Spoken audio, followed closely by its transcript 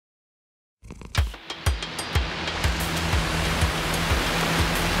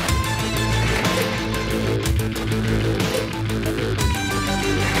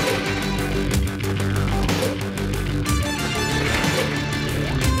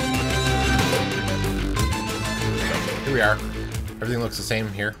we are. Everything looks the same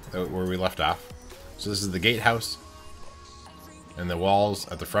here where we left off. So this is the gatehouse and the walls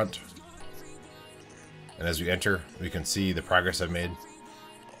at the front. And as we enter, we can see the progress I've made.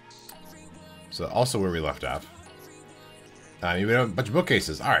 So also where we left off. You have a bunch of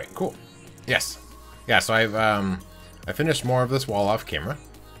bookcases. All right, cool. Yes, yeah. So I finished more of this wall off camera.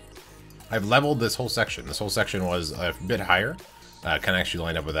 I've leveled this whole section. This whole section was a bit higher. Kind of actually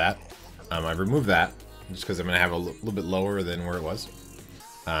lined up with that. I've removed that just because I'm going to have a little bit lower than where it was.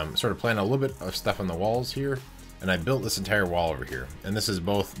 Sort of planned a little bit of stuff on the walls here, and I built this entire wall over here. And this is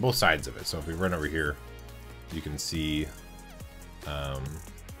both sides of it. So if we run over here, you can see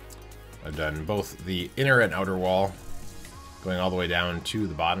I've done both the inner and outer wall, going all the way down to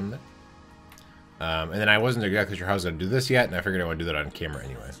the bottom there. And then I wasn't exactly sure how I was going to do this yet, and I figured I would do that on camera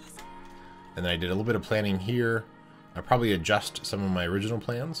anyway. And then I did a little bit of planning here. I'll probably adjust some of my original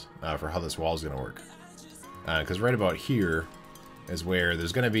plans for how this wall is going to work. Because right about here is where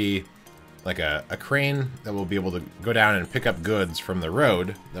there's going to be like a crane that will be able to go down and pick up goods from the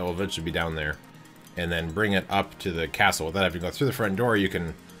road that will eventually be down there, and then bring it up to the castle. Without having to go through the front door, you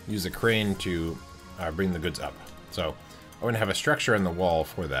can use the crane to bring the goods up. So I'm going to have a structure in the wall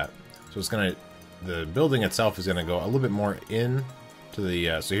for that. So it's going to, the building itself is going to go a little bit more in to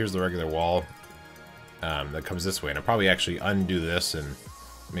the, so here's the regular wall that comes this way. And I'll probably actually undo this and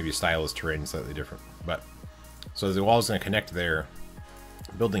maybe style this terrain slightly different. But, so the wall is going to connect there,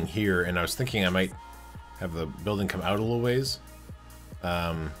 building here, and I was thinking I might have the building come out a little ways.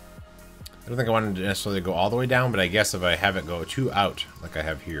 I don't think I wanted to necessarily go all the way down, but I guess if I have it go too out, like I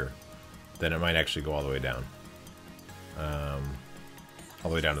have here, then it might actually go all the way down. All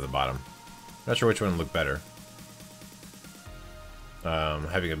the way down to the bottom. Not sure which one would look better.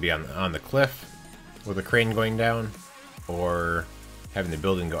 Having it be on the cliff with a crane going down, or having the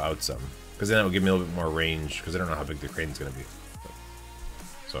building go out some. Because then that would give me a little bit more range, because I don't know how big the crane's going to be.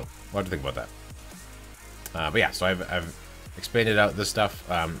 So, we'll have to think about that. But yeah, so I've expanded out this stuff.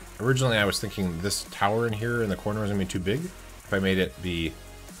 Originally I was thinking this tower in here in the corner was going to be too big if I made it be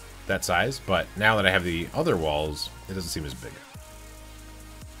that size, but now that I have the other walls, it doesn't seem as big.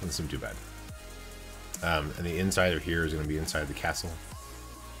 Doesn't seem too bad. And the inside of here is going to be inside the castle.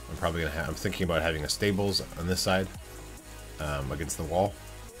 I'm probably going to have, I'm thinking about having a stables on this side against the wall.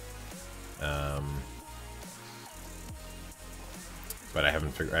 But I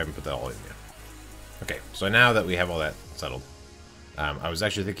haven't put that all in yet. Okay, so now that we have all that settled, I was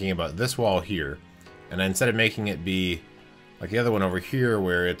actually thinking about this wall here, and instead of making it be like the other one over here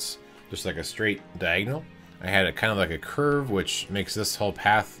where it's just like a straight diagonal, I had it kind of like a curve, which makes this whole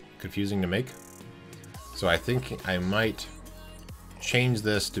path confusing to make. So I think I might change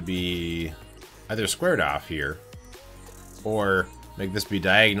this to be either squared off here, or make this be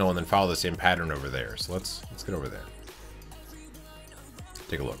diagonal and then follow the same pattern over there. So let's get over there.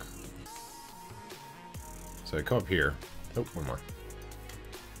 Take a look. So I come up here. Oh, one more.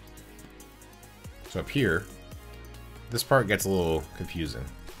 So up here, this part gets a little confusing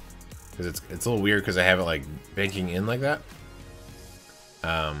because it's a little weird because I have it like banking in like that.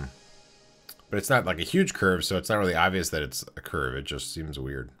 But it's not like a huge curve, so it's not really obvious that it's a curve. It just seems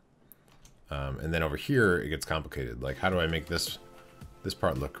weird. And then over here, it gets complicated. Like, how do I make this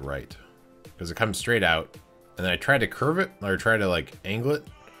part look right? Because it comes straight out, and then I try to curve it, or try to like angle it,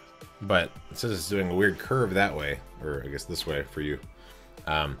 but it says it's doing a weird curve that way, or I guess this way for you.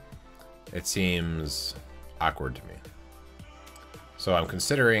 It seems awkward to me. So I'm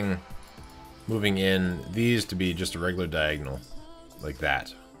considering moving in these to be just a regular diagonal, like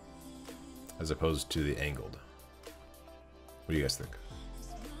that, as opposed to the angled. What do you guys think?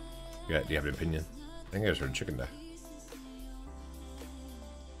 Do you have an opinion? I think I just heard a chicken die.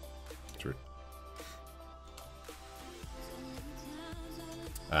 True.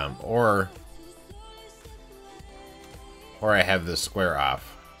 Or I have this square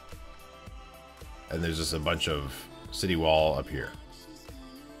off, and there's just a bunch of city wall up here.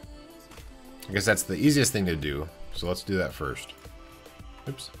 I guess that's the easiest thing to do, so let's do that first.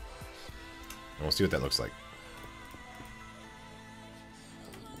 Oops. And we'll see what that looks like.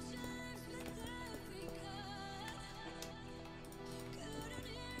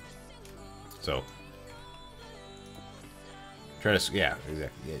 So, try to, yeah,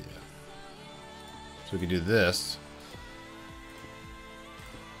 exactly, yeah. So we can do this.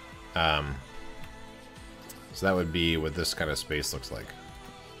 So that would be what this kind of space looks like.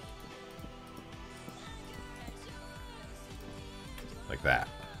 Like that.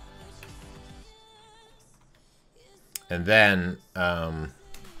 And then,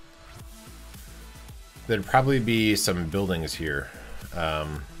 there'd probably be some buildings here.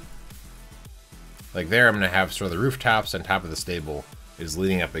 like there, I'm going to have sort of the rooftops on top of the stable is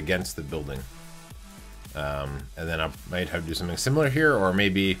leaning up against the building. And then I might have to do something similar here, or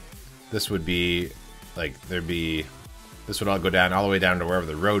maybe this would be like this would all go down all the way down to wherever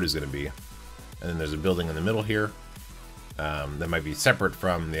the road is going to be, and then there's a building in the middle here that might be separate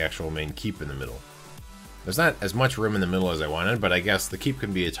from the actual main keep in the middle. There's not as much room in the middle as I wanted, but I guess the keep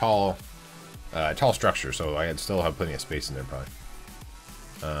can be a tall structure, so I'd still have plenty of space in there probably.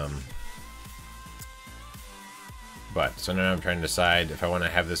 But so now I'm trying to decide if I want to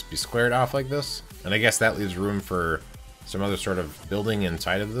have this be squared off like this, and I guess that leaves room for some other sort of building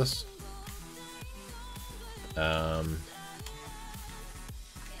inside of this. I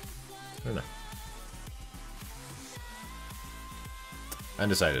don't know.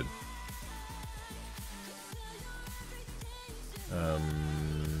 Undecided.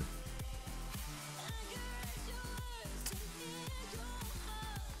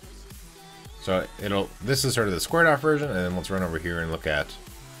 So this is sort of the squared off version, and then let's run over here and look at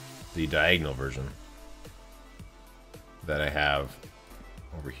the diagonal version that I have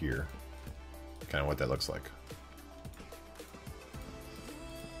over here. Kind of what that looks like.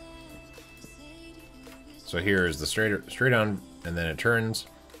 So here is the straight on, and then it turns,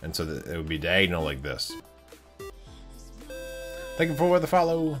 and so that it would be diagonal like this. Thank you for the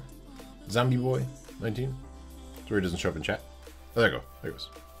follow, Zombie Boy 19. Sorry, it doesn't show up in chat. Oh, there you go. There it goes.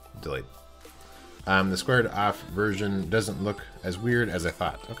 Delayed. The squared off version doesn't look as weird as I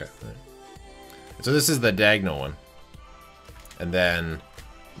thought. Okay. Right. So this is the diagonal one, and then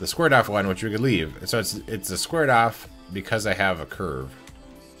the squared off one, which we could leave. So it's a squared off because I have a curve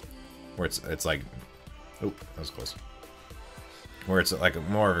where it's like, oh, that was close. Where it's like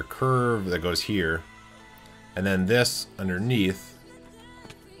more of a curve that goes here, and then this underneath,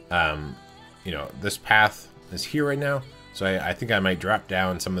 you know, this path is here right now. So I think I might drop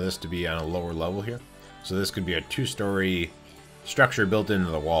down some of this to be on a lower level here. So this could be a 2-story structure built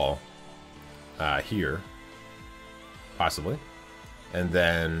into the wall here, possibly. And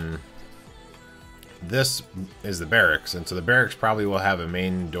then this is the barracks, and so the barracks probably will have a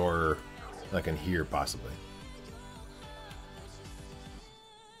main door like in here, possibly.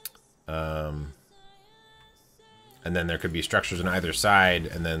 And then there could be structures on either side,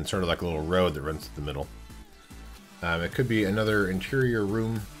 and then sort of like a little road that runs through the middle. It could be another interior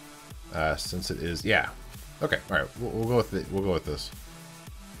room, since it is, yeah. Okay, all right, we'll go with it. We'll go with this.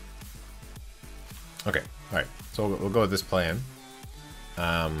 Okay, all right, so we'll go with this plan.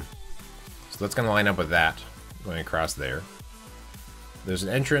 So that's gonna line up with that, going across there. There's an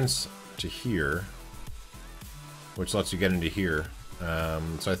entrance to here, which lets you get into here.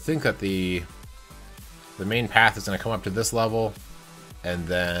 So I think that the main path is gonna come up to this level, and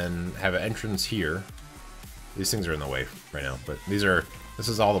then have an entrance here. These things are in the way right now, but this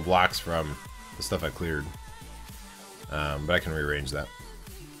is all the blocks from the stuff I cleared. But I can rearrange that.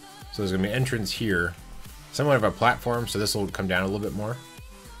 So there's gonna be an entrance here, somewhat of a platform, so this will come down a little bit more.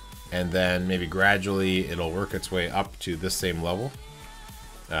 And then maybe gradually it'll work its way up to this same level.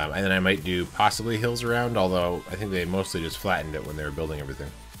 And then I might do possibly hills around, although I think they mostly just flattened it when they were building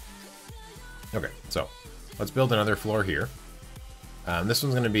everything. Okay, so let's build another floor here. This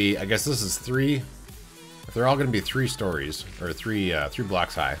one's gonna be, I guess this is 3. If they're all going to be 3 stories, or 3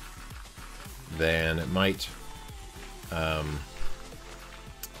 blocks high, then it might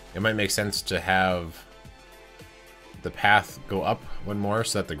make sense to have the path go up one more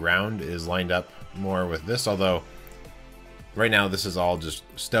so that the ground is lined up more with this. Although right now this is all just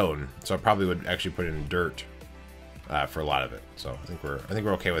stone, so I probably would actually put in dirt for a lot of it. So I think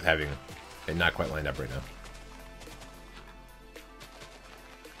we're okay with having it not quite lined up right now.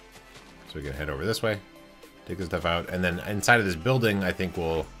 So we can head over this way. Take this stuff out, and then inside of this building, I think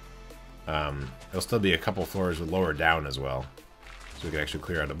there'll still be a couple floors lower down as well. So we can actually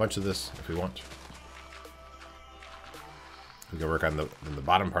clear out a bunch of this if we want. We can work on the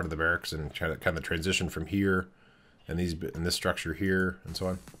bottom part of the barracks and try to kind of transition from here and this structure here and so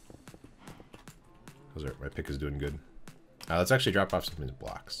on. My pick is doing good. Let's actually drop off some of these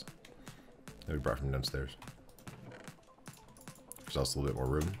blocks that we brought from downstairs. There's also a little bit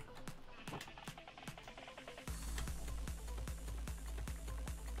more room.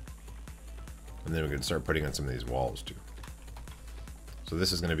 And then we can start putting on some of these walls too. So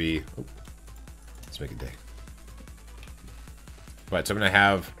this is going to be, oh, let's make it day. Right, so I'm going to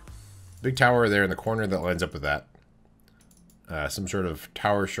have a big tower there in the corner that lines up with that. Some sort of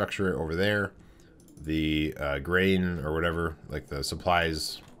tower structure over there. The grain or whatever, like the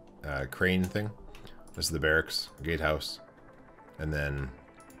supplies crane thing. This is the barracks, gatehouse. And then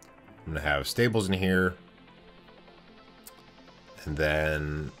I'm going to have stables in here. And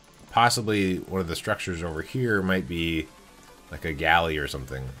then possibly one of the structures over here might be like a galley or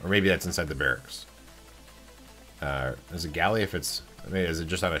something. Or maybe that's inside the barracks. Is a galley if it's... I mean, is it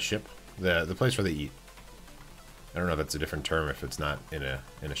just on a ship? The place where they eat. I don't know if that's a different term if it's not in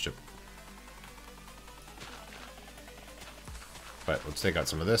a ship. But let's take out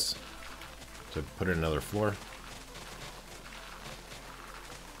some of this to put in another floor.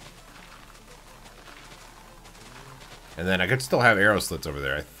 And then I could still have arrow slits over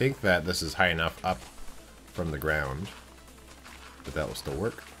there. I think that this is high enough up from the ground that that will still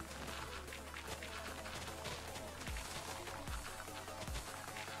work.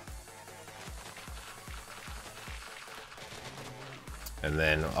 And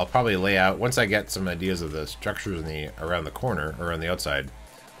then I'll probably lay out, once I get some ideas of the structures in the around the corner, or on the outside,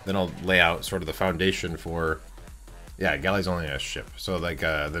 then I'll lay out sort of the foundation for, yeah, galley's only a ship. So like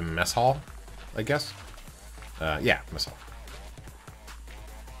the mess hall, I guess. Yeah, mess hall.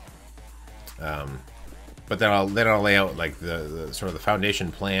 But then I'll lay out like the sort of the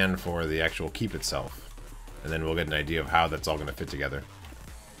foundation plan for the actual keep itself. And then we'll get an idea of how that's all going to fit together.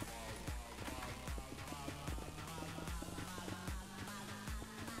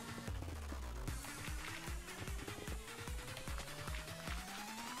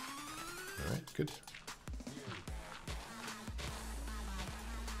 Good.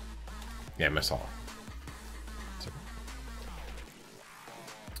 Yeah, mess hall.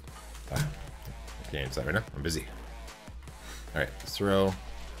 I can't answer that right now. I'm busy. Alright, let's throw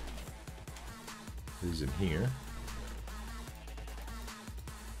these in here.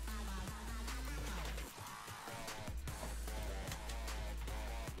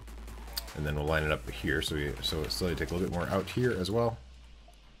 And then we'll line it up here so it slowly take a little bit more out here as well.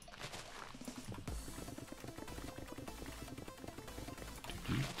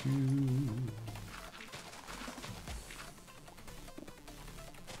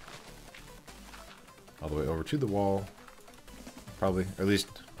 All the way over to the wall, probably, or at least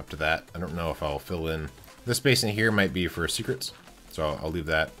up to that. I don't know if I'll fill in. This space in here might be for secrets, so I'll leave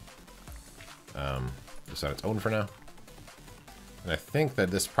that just on its own for now. And I think that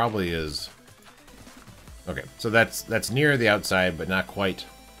this probably is okay. So that's near the outside, but not quite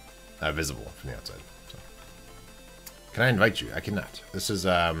visible from the outside. So. Can I invite you? I cannot. This is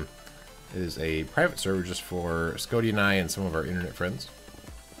a private server just for Scoti and I and some of our internet friends.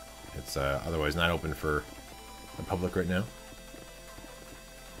 It's otherwise not open for the public right now.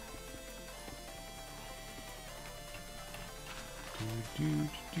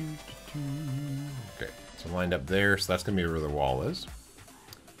 Okay, so lined up there, so that's going to be where the wall is.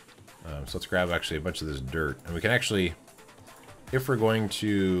 So let's grab actually a bunch of this dirt. And we can actually, if we're going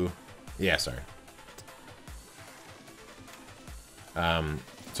to... Yeah, sorry.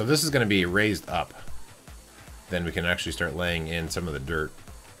 So this is going to be raised up. Then we can actually start laying in some of the dirt.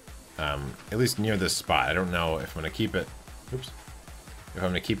 At least near this spot. I don't know if I'm going to keep it... Oops. If I'm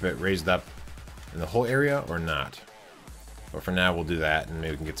going to keep it raised up in the whole area or not. But for now, we'll do that, and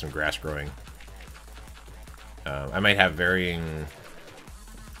maybe we can get some grass growing. I might have varying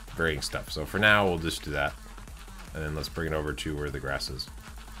stuff. So for now, we'll just do that. And then let's bring it over to where the grass is.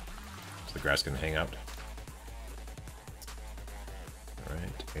 So the grass can hang out.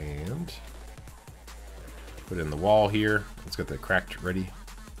 Alright, and... put in the wall here. Let's get the cracked ready.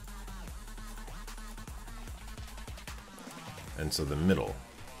 And so the middle.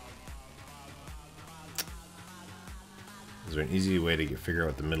 Is there an easy way to figure out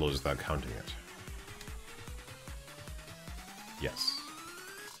what the middle is without counting it? Yes.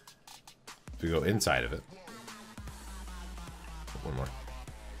 If we go inside of it. One more.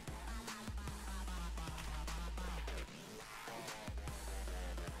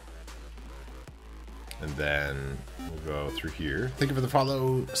 And then we'll go through here. Thank you for the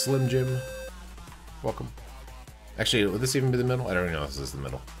follow, Slim Jim. Welcome. Actually, would this even be the middle? I don't even know if this is the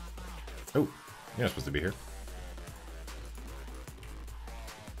middle. Oh, you're not supposed to be here.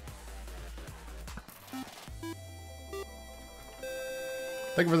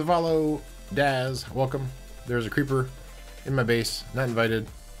 Thank you for the follow, Daz. Welcome. There's a creeper in my base. Not invited.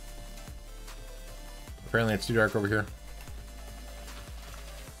 Apparently it's too dark over here.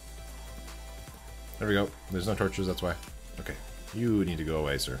 There we go. There's no torches, that's why. Okay. You need to go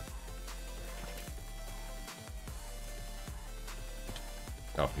away, sir.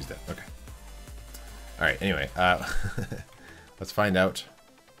 Oh, he's dead. Okay. Alright, anyway. Let's find out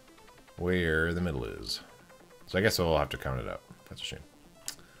where the middle is. So I guess we'll have to count it out. That's a shame.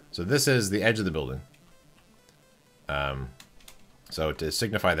 So this is the edge of the building. So to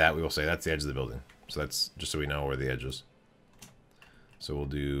signify that, we will say that's the edge of the building. So that's just so we know where the edge is. So we'll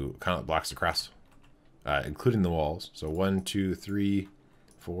do count blocks across, including the walls. So 1, 2, 3,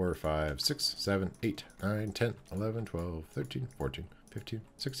 4, 5, 6, 7, 8, 9, 10, 11, 12, 13, 14, 15,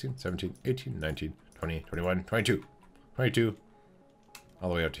 16, 17, 18, 19, 20, 21, 22. 22 all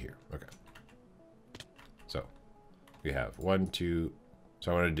the way up to here. Okay. So we have 1, 2.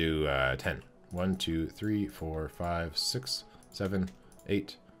 So I want to do 10. 1, 2, 3, 4, 5, 6, 7,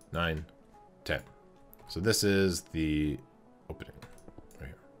 8, 9, 10. So this is the opening right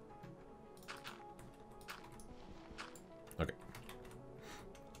here. Okay.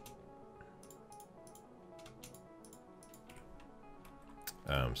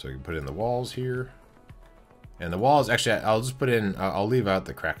 So you can put in the walls here. And the walls, actually, I'll just put in, I'll leave out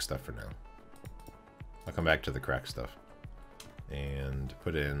the crack stuff for now. I'll come back to the crack stuff. And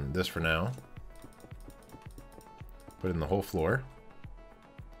put in this for now. Put in the whole floor.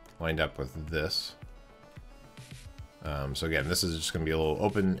 Lined up with this. So again, this is just going to be a little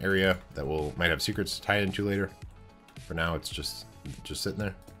open area that might have secrets to tie into later. For now, it's just sitting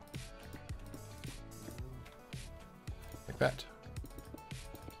there. Like that.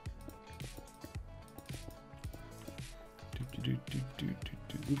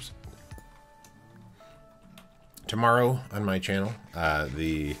 Oops. Tomorrow on my channel,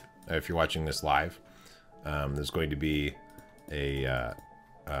 if you're watching this live, there's going to be a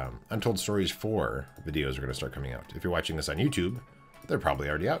Untold Stories 4 videos are going to start coming out. If you're watching this on YouTube, they're probably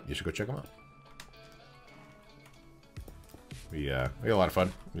already out. You should go check them out. We had a lot of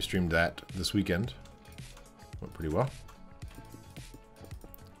fun. We streamed that this weekend. Went pretty well.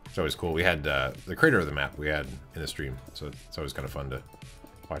 It's always cool. We had the creator of the map we had in the stream, so it's always kind of fun to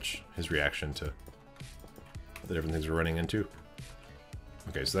watch his reaction to the different things we're running into.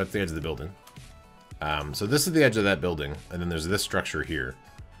 Okay, so that's the edge of the building. So this is the edge of that building, and then there's this structure here.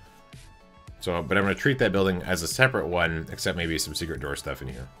 So, but I'm going to treat that building as a separate one, except maybe some secret door stuff in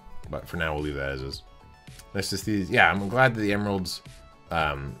here. But for now, we'll leave that as is. Nice to see. Yeah, I'm glad that the emeralds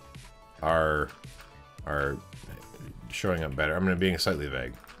are showing up better. I'm going to be slightly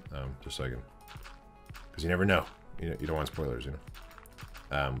vague, just so I can, because you never know. You don't want spoilers, you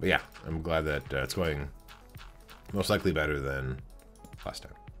know. But yeah, I'm glad that it's going most likely better than last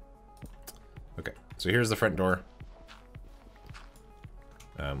time. Okay, so here's the front door.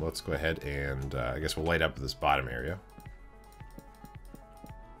 Let's go ahead and I guess we'll light up this bottom area.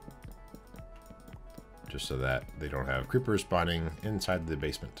 Just so that they don't have creepers spawning inside the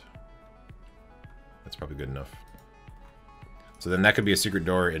basement. That's probably good enough. So then that could be a secret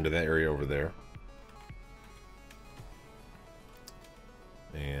door into that area over there.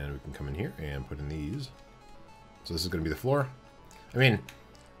 And we can come in here and put in these. So this is going to be the floor. I mean,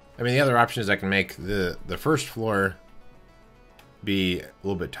 the other option is I can make the first floor be a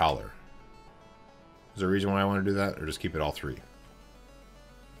little bit taller. Is there a reason why I want to do that, or just keep it all three?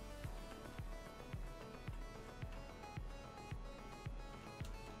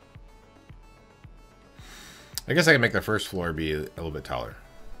 I guess I can make the first floor be a little bit taller.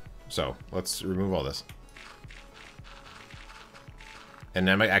 So let's remove all this. And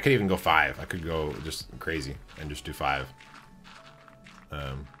then I could even go 5. I could go just crazy and just do 5.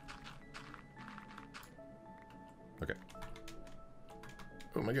 Okay.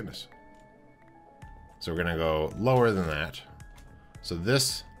 Oh my goodness. So we're gonna go lower than that. So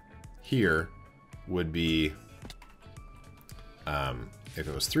this here would be if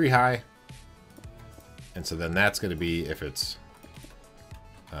it was 3 high, and so then that's gonna be if it's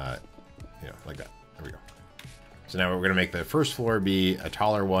you know, like that. There we go. So now we're gonna make the first floor be a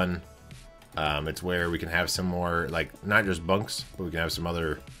taller one. It's where we can have some more, like, not just bunks, but we can have some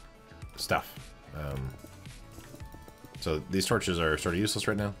other stuff. So these torches are sort of useless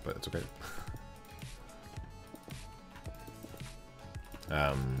right now, but it's okay.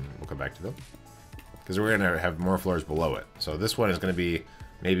 We'll come back to them, because we're gonna have more floors below it. So this one is gonna be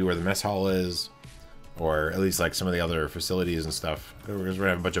maybe where the mess hall is, or at least like some of the other facilities and stuff, because we're gonna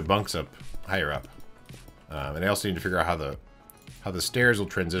have a bunch of bunks up higher up. And I also need to figure out how the stairs will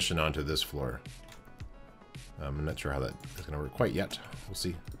transition onto this floor. I'm not sure how that is going to work quite yet. We'll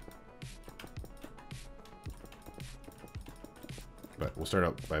see. But we'll start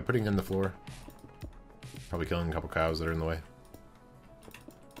out by putting in the floor. Probably killing a couple cows that are in the way.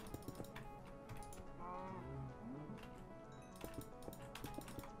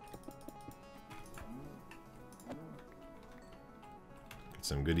 Get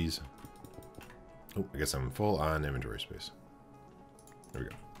some goodies. Oh, I guess I'm full on inventory space. There we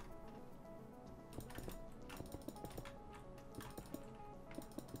go.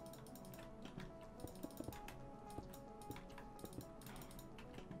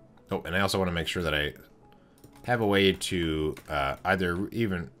 Oh, and I also want to make sure that I have a way to either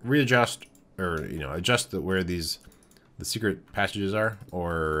even readjust or, you know, adjust where these the secret passages are,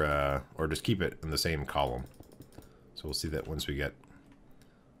 or just keep it in the same column. So we'll see that once we get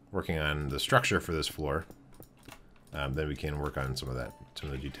working on the structure for this floor, then we can work on some of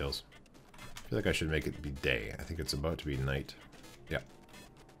the details. I feel like I should make it be day. I think it's about to be night. Yeah.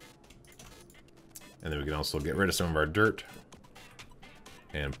 And then we can also get rid of some of our dirt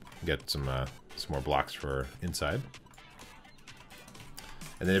and get some more blocks for inside.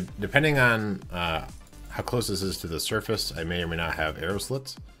 And then depending on how close this is to the surface, I may or may not have arrow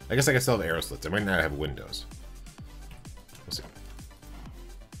slits. I guess I can still have arrow slits. I might not have windows. We'll see.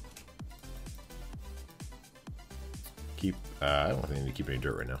 Keep, I don't think I need to keep any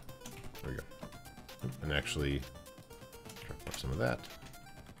dirt right now. There we go. And actually, drop off some of that.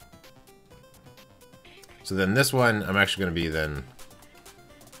 So then this one, I'm actually going to be then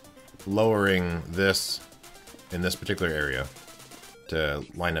lowering this in this particular area to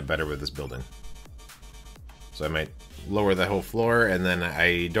line up better with this building. So I might lower the whole floor, and then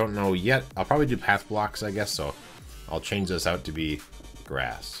I don't know yet. I'll probably do path blocks, I guess, so I'll change this out to be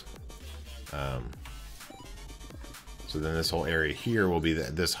grass. So then this whole area here will be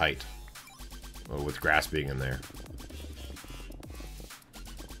this height, with grass being in there.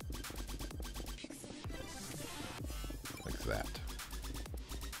 Like that.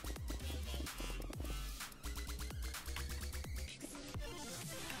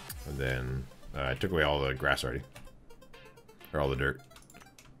 And then I took away all the grass already. Or all the dirt.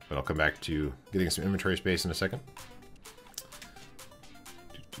 But I'll come back to getting some inventory space in a second.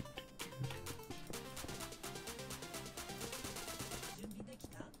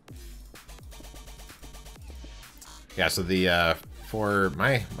 Yeah, so the for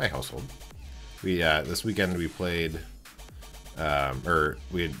my household, we this weekend we played, there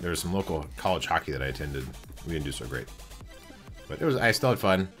was some local college hockey that I attended. We didn't do so great, but I still had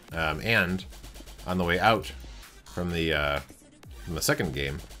fun. And on the way out from the second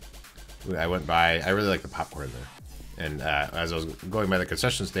game, I went by. I really like the popcorn there, and as I was going by the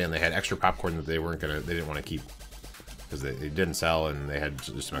concession stand, they had extra popcorn that they didn't want to keep because they didn't sell, and they had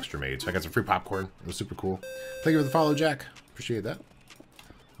just some extra made. So I got some free popcorn. It was super cool. Thank you for the follow, Jack. Appreciate that.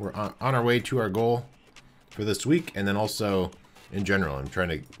 We're on our way to our goal for this week, and then also in general, I'm trying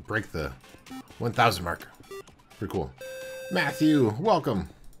to break the 1,000 mark. Pretty cool. Matthew, welcome.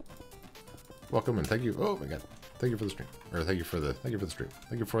 Welcome and thank you. Oh my god. Thank you for the stream. Or thank you for the stream.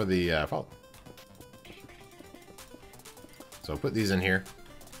 Thank you for the follow. So I'll put these in here.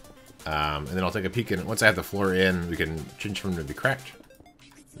 And then I'll take a peek, and once I have the floor in, we can change them to be cracked.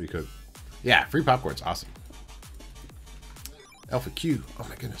 We could. Yeah, free popcorn's awesome. Alpha Q. Oh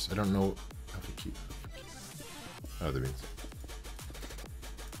my goodness, I don't know Alpha Q. Oh, that means.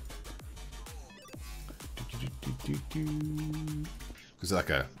 Is it like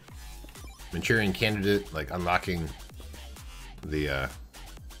a Manchurian candidate, like unlocking the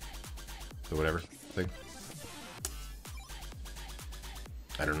whatever thing?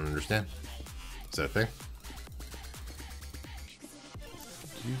 I don't understand. Is that a thing?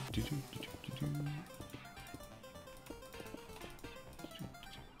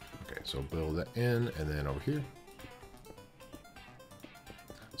 Okay, so build that in, and then over here.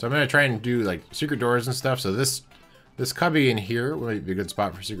 So I'm gonna try and do like secret doors and stuff. So this cubby in here might be a good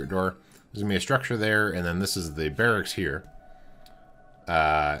spot for secret door. There's gonna be a structure there, and then this is the barracks here.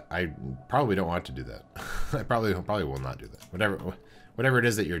 I probably don't want to do that. I probably will not do that. Whatever it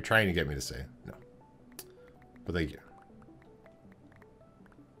is that you're trying to get me to say, no. But thank you.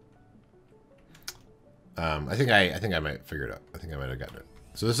 I think I might figure it out. I think I might have gotten it.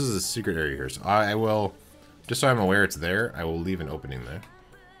 So this is the secret area here. So I will, just so I'm aware it's there, I will leave an opening there.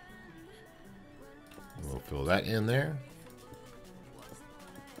 We'll fill that in there.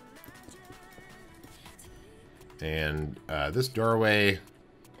 And this doorway,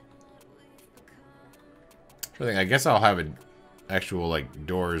 I guess I'll have an actual like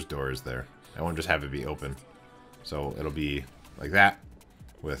doors there. I won't just have it be open. So it'll be like that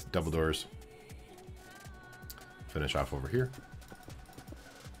with double doors. Finish off over here.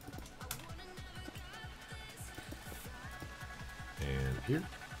 And here.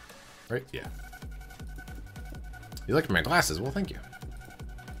 Right, yeah. You like my glasses? Well, thank you.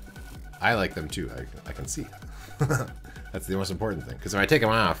 I like them too. I can see. That's the most important thing. Because if I take them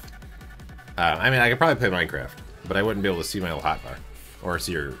off, I mean, I could probably play Minecraft, but I wouldn't be able to see my little hotbar or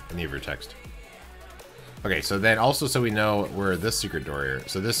see any of your text. Okay, so then also so we know where this secret door here.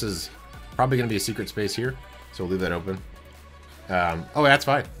 So this is probably going to be a secret space here. So we'll leave that open. Oh, that's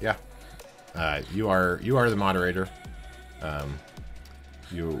fine. Yeah. You are the moderator.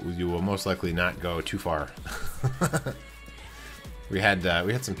 You will most likely not go too far. We had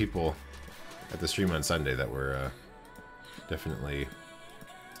some people at the stream on Sunday that were definitely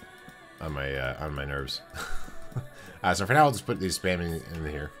on my nerves. So for now, I'll just put these spamming in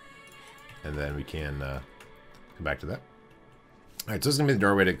here, and then we can come back to that. All right, so this is gonna be the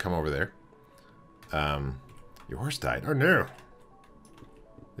doorway to come over there. Your horse died. Oh no!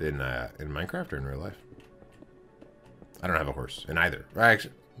 In Minecraft or in real life? I don't have a horse in either.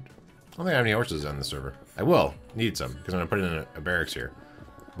 Actually, I don't think I have any horses on the server. I will need some because I'm gonna put in a barracks here.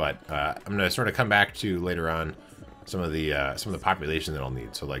 But I'm gonna sort of come back to later on some of the population that I'll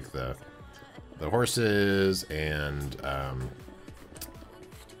need. So like the horses and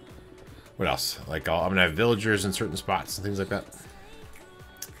what else? Like I'm gonna have villagers in certain spots and things like that.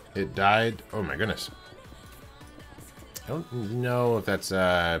 It died. Oh my goodness. I don't know if that's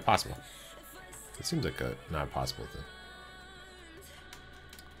possible. It seems like a not possible thing.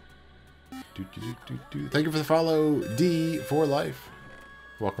 Thank you for the follow, D for life.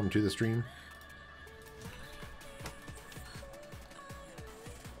 Welcome to the stream.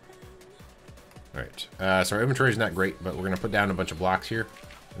 Alright, so our inventory is not great, but we're going to put down a bunch of blocks here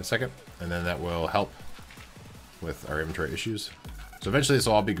in a second, and then that will help with our inventory issues. So eventually this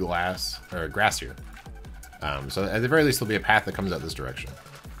will all be grass here. So at the very least there'll be a path that comes out this direction.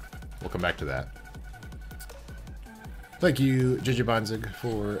 We'll come back to that. Thank you, Jijibonzig,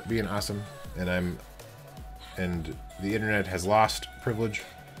 for being awesome. And the internet has lost privilege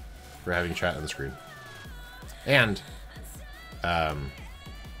for having chat on the screen. And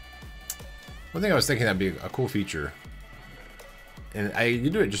one thing I was thinking that'd be a cool feature, and you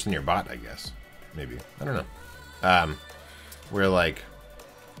do it just in your bot, I guess, maybe, I don't know, where like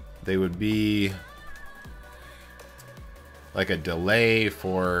they would be like a delay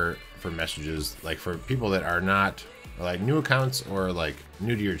for messages, like for people that are not like new accounts or like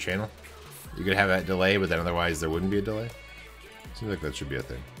new to your channel. You could have that delay, but then otherwise there wouldn't be a delay. Seems like that should be a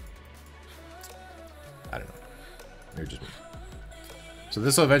thing. I don't know. Maybe just me. So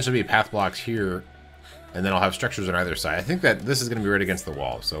this will eventually be path blocks here, and then I'll have structures on either side. I think that this is going to be right against the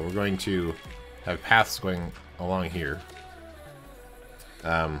wall, so we're going to have paths going along here.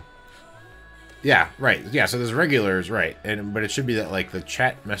 Yeah, right. Yeah, so there's regulars, right? But it should be that like the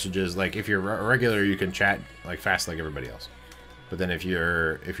chat messages, like if you're a regular, you can chat like fast like everybody else. But then if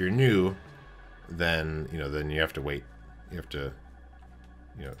you're new, then then you have to wait. You have to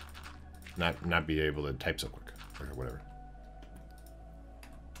not be able to type so quick or whatever.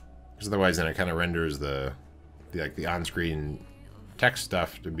 Because otherwise then it kind of renders the on-screen text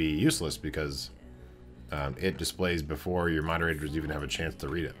stuff to be useless because it displays before your moderators even have a chance to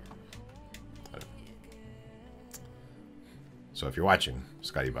read it. So if you're watching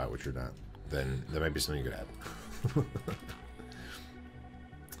ScotiBot, which you're not, then there might be something you could add.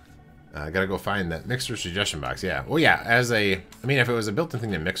 I gotta go find that Mixer suggestion box. Yeah. Well, yeah. I mean, if it was a built-in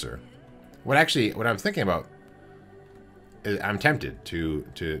thing to Mixer, what I'm thinking about is I'm tempted to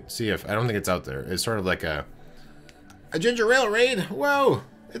see if I don't think it's out there. It's sort of like a ginger ale raid. Whoa!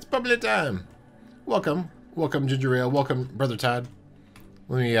 It's public time. Welcome, ginger ale. Welcome, brother Todd.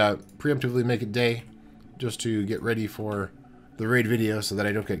 Let me preemptively make a day just to get ready for the raid video so that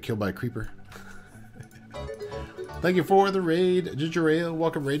I don't get killed by a creeper. Thank you for the raid, ginger ale.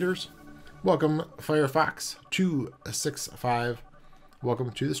 Welcome, raiders. Welcome, Firefox 265.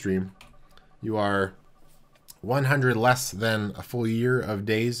 Welcome to the stream. You are 100 less than a full year of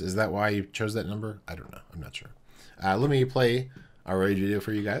days. Is that why you chose that number? I don't know. I'm not sure. Let me play our raid video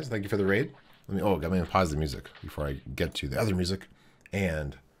for you guys. Thank you for the raid. Let me pause the music before I get to the other music.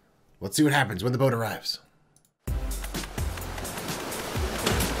 And let's see what happens when the boat arrives.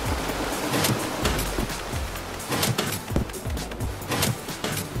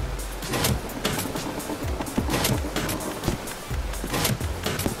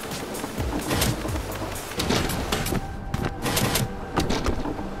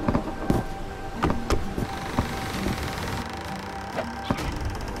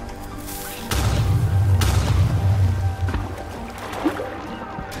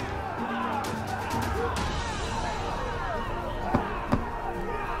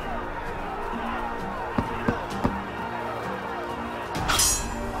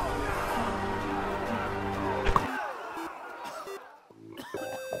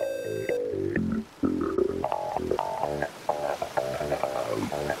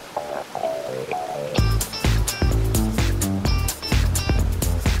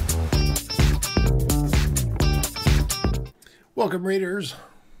 Welcome, raiders.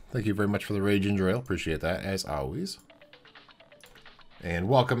 Thank you very much for the raid, ginger ale. Appreciate that, as always. And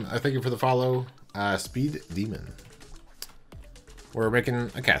welcome. Thank you for the follow, Speed Demon. We're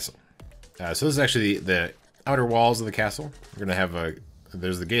making a castle. So this is actually the outer walls of the castle. We're gonna have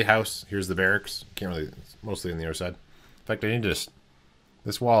there's the gatehouse. Here's the barracks. Can't really. It's mostly on the other side. In fact, I need to...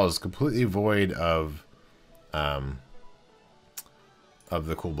 This wall is completely void of the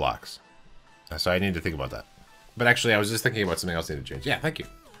cool blocks. So I need to think about that. But actually, I was just thinking about something else I need to change. Yeah, thank you.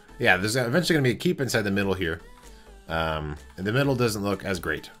 Yeah, there's eventually going to be a keep inside the middle here. And the middle doesn't look as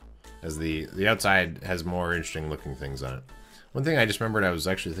great, as the outside has more interesting looking things on it. One thing I just remembered I was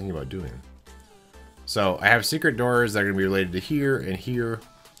actually thinking about doing. So I have secret doors that are going to be related to here,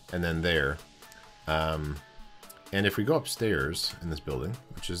 and then there. And if we go upstairs in this building,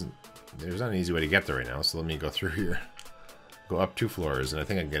 which isn't... There's not an easy way to get there right now, so let me go through here. Go up 2 floors, and I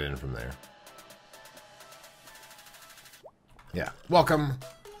think I can get in from there. Yeah. Welcome!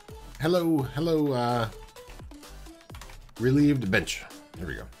 Hello, hello, relieved bench. There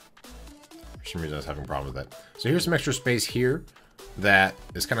we go. For some reason I was having a problem with that. So here's some extra space here that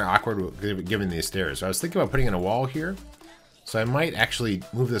is kind of awkward given these stairs. So I was thinking about putting in a wall here. So I might actually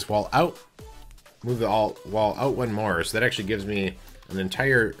move this wall out. Move the wall out one more. So that actually gives me an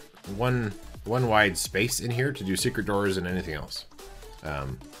entire one wide space in here to do secret doors and anything else.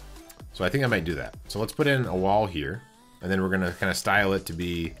 So I think I might do that. So let's put in a wall here. And then we're going to kind of style it to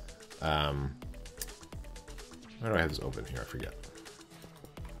be... why do I have this open here? I forget.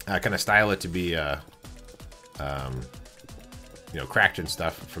 Kind of style it to be, you know, cracked and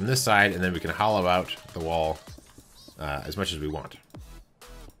stuff from this side, and then we can hollow out the wall as much as we want.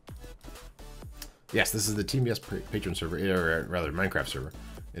 Yes, this is the Team B.S patron server, or rather Minecraft server.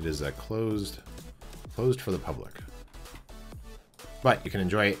 It is closed for the public, but you can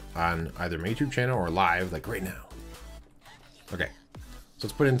enjoy it on either my YouTube channel or live, like right now. Okay, so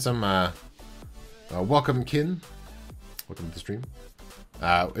let's put in some welcome kin. Welcome to the stream.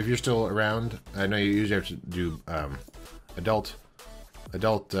 If you're still around, I know you usually have to do adult, you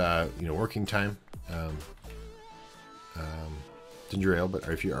know, working time, ginger ale. But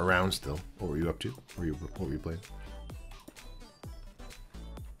if you're around still, what were you up to? What were you playing?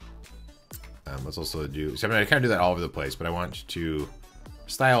 Let's also do. So I mean, I kind of do that all over the place, but I want to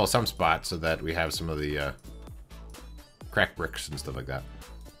style some spots so that we have some of the cracked bricks and stuff like that.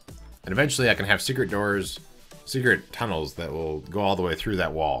 And eventually, I can have secret doors. Secret tunnels that will go all the way through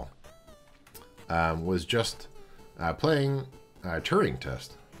that wall. Was just playing Turing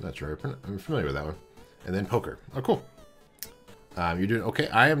Test. Not sure. I'm familiar with that one. And then poker. Oh, cool. You're doing okay.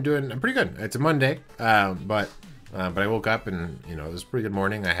 I'm pretty good. It's a Monday, but I woke up and you know it was a pretty good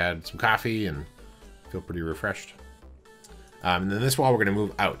morning. I had some coffee and feel pretty refreshed. And then this wall we're gonna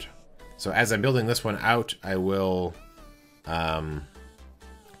move out. So as I'm building this one out, I will. I'll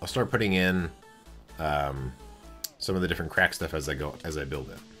start putting in. Some of the different crack stuff as I build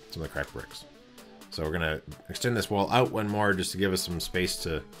it. Some of the crack bricks. So we're gonna extend this wall out one more just to give us some space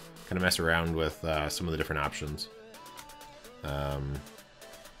to kind of mess around with some of the different options.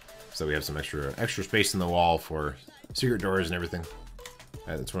 So we have some extra space in the wall for secret doors and everything.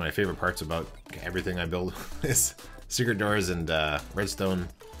 That's one of my favorite parts about everything I build is secret doors and redstone.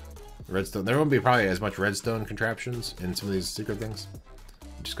 There won't be probably as much redstone contraptions in some of these secret things,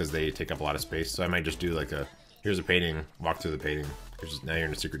 just because they take up a lot of space. So I might just do like here's a painting, walk through the painting. Now you're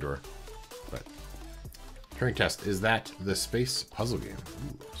in a secret door. But Turing Test, is that the space puzzle game?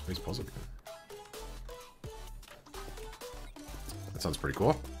 Ooh, space puzzle game. That sounds pretty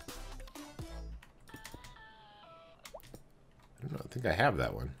cool. I don't know, I think I have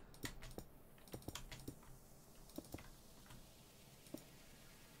that one.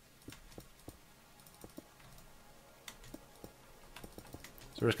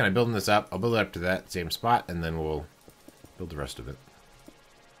 So we're just kind of building this up. I'll build it up to that same spot, and then we'll build the rest of it.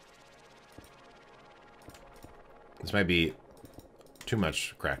 This might be too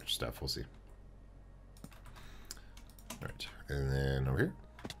much cracked stuff. We'll see. All right, and then over here.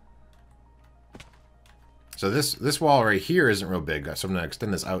 So this wall right here isn't real big, so I'm going to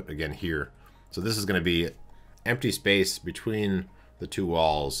extend this out again here. So this is going to be empty space between the two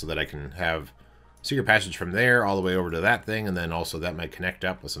walls so that I can have secret passage from there all the way over to that thing, and then also that might connect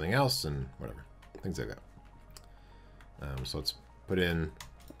up with something else and whatever. Things like that. So let's put in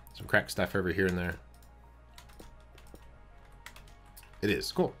some crack stuff over here and there. It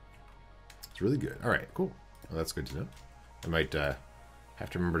is. Cool. It's really good. All right, cool. Well, that's good to know. I might have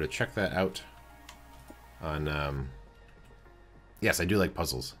to remember to check that out on... Yes, I do like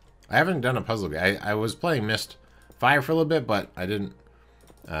puzzles. I haven't done a puzzle game. I was playing Myst 5 for a little bit, but I didn't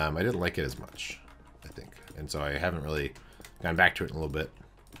like it as much, I think. And so I haven't really gone back to it in a little bit.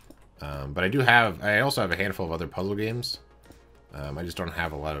 But I also have a handful of other puzzle games. I just don't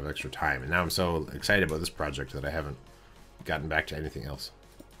have a lot of extra time. And now I'm so excited about this project that I haven't gotten back to anything else.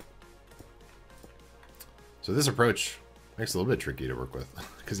 So this approach makes it a little bit tricky to work with.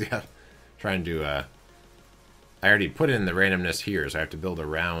 Because yeah, trying to I already put in the randomness here, so I have to build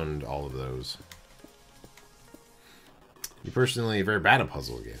around all of those. You personally very bad at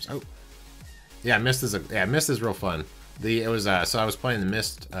puzzle games. Oh, yeah, Myst is real fun. So I was playing the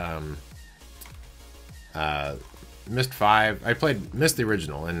Myst 5. I played Myst the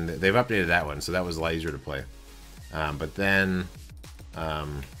original, and they've updated that one, so that was a lot easier to play. But then I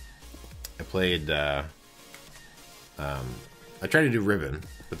played. I tried to do Ribbon,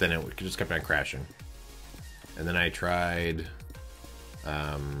 but then it just kept on crashing. And then I tried.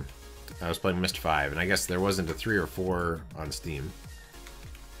 I was playing Myst 5, and I guess there wasn't a 3 or 4 on Steam,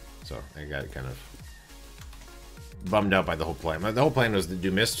 so I got kind of bummed out by the whole plan. The whole plan was to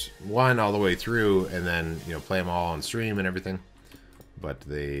do Myst 1 all the way through, and then play them all on stream and everything. But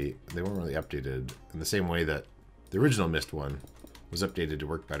they weren't really updated in the same way that the original Myst 1 was updated to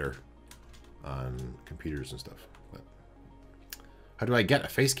work better on computers and stuff. But how do I get a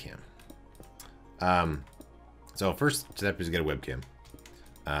face cam? So first step is to get a webcam.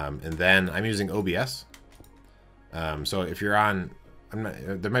 And then I'm using OBS. So if you're on,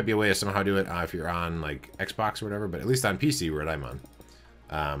 there might be a way to somehow do it if you're on like Xbox or whatever, but at least on PC where I'm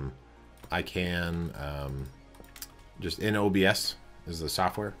on, I can just in OBS is the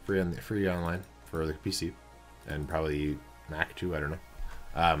software free online for the PC and probably Mac too. I don't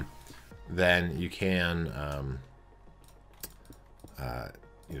know. Then you can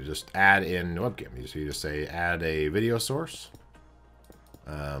just add in webcam. So you just say add a video source.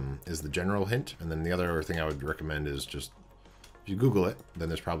 Is the general hint, and then the other thing I would recommend is just if you Google it, then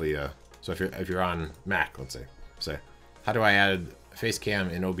there's probably a. So if you're on Mac, let's say how do I add face cam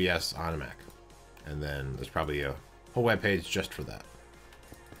in OBS on a Mac, and then there's probably a whole web page just for that.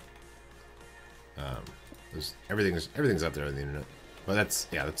 Everything's out there on the internet, but that's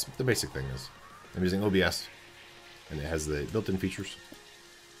the basic thing. Is I'm using OBS, and it has the built-in features.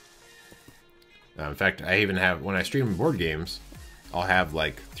 In fact, I even have when I stream board games. I'll have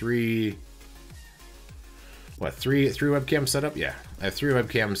like three webcams set up? Yeah, I have 3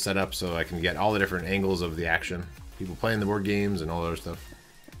 webcams set up so I can get all the different angles of the action. People playing the board games and all that other stuff.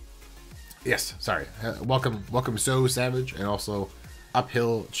 Yes, sorry. Welcome So Savage, and also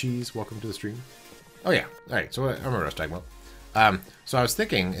Uphill Cheese. Welcome to the stream. Oh yeah, all right. So I remember what I was talking about. So I was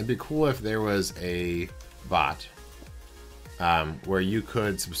thinking it'd be cool if there was a bot where you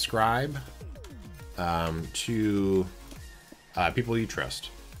could subscribe to people you trust.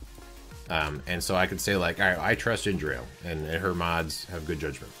 And so I could say like, all right, I trust Ginger Ale, and her mods have good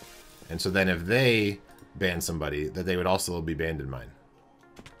judgment. And so then if they ban somebody, that they would also be banned in mine.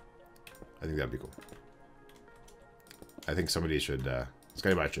 I think that'd be cool. I think somebody should,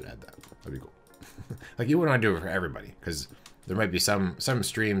 Scotty should add that. That'd be cool. Like you wouldn't want to do it for everybody, because there might be some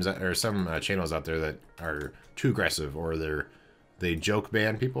streams or some channels out there that are too aggressive, or they joke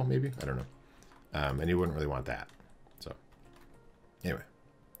ban people, maybe. I don't know. And you wouldn't really want that. So anyway,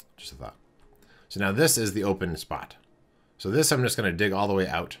 just a thought. So now this is the open spot. So this I'm just going to dig all the way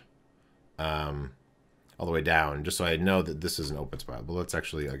out, all the way down, just so I know that this is an open spot. But let's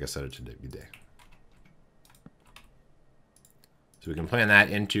actually, like I set it to be day. So we can plan that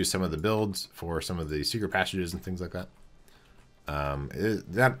into some of the builds for some of the secret passages and things like that.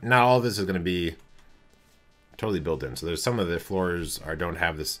 Not all of this is going to be totally built in. So there's some of the floors don't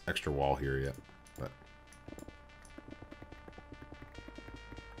have this extra wall here yet.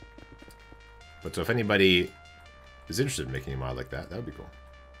 But so if anybody is interested in making a mod like that, that would be cool.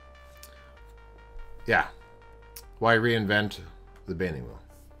 Yeah. Why reinvent the banning wheel?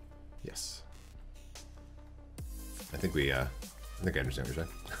 Yes. I think I understand what you're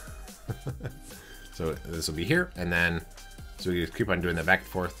saying. So this will be here, and then so we just keep on doing that back and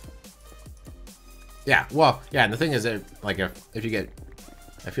forth. Yeah, well, yeah, and the thing is that like if you get,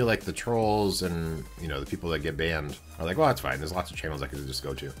 I feel like the trolls and the people that get banned are like, well, that's fine. There's lots of channels I could just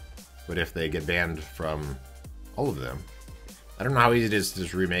go to. But if they get banned from all of them, I don't know how easy it is to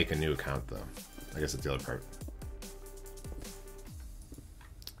just remake a new account, though. I guess that's the other part.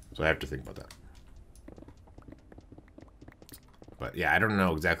 So I have to think about that. But yeah, I don't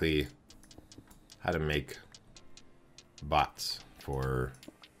know exactly how to make bots for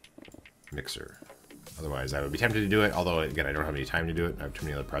Mixer. Otherwise, I would be tempted to do it. Although, again, I don't have any time to do it. I have too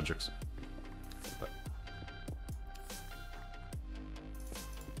many other projects. But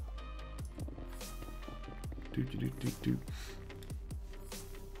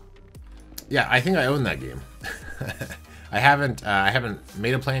yeah, I think I own that game. I haven't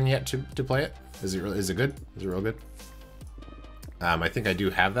made a plan yet to play it. Is it good? Is it real good? I think I do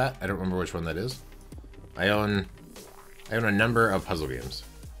have that. I don't remember which one that is. I own a number of puzzle games.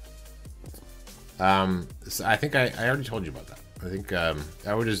 So I think I already told you about that. I think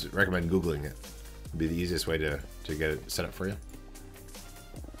I would just recommend Googling it. It'd be the easiest way to to get it set up for you.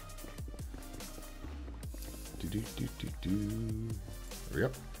 There we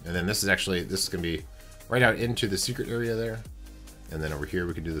go. And then this is actually, this is going to be right out into the secret area there. And then over here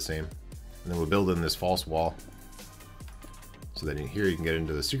we can do the same. And then we'll build in this false wall. So then here you can get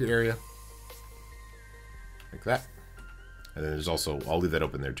into the secret area. Like that. And then there's also, I'll leave that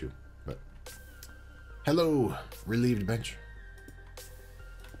open there too. But hello, relieved bench.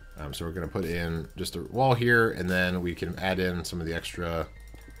 So we're going to put in just a wall here, and then we can add in some of the extra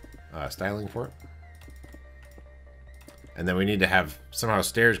styling for it. And then we need to have somehow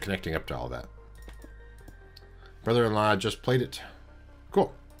stairs connecting up to all that. Brother-in-law just played it.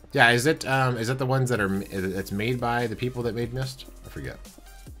 Cool. Yeah, is it the ones that are, it's made by the people that made Myst? I forget.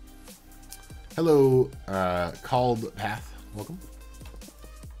 Hello, Called Path. Welcome.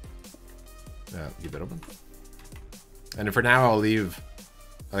 Keep that open. And for now, I'll leave,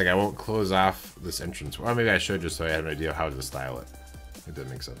 like, I won't close off this entrance. Or maybe I should, just so I have an idea of how to style it. If that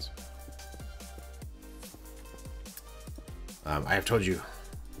makes sense. I have told you.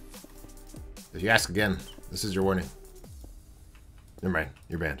 If you ask again, this is your warning. Never mind,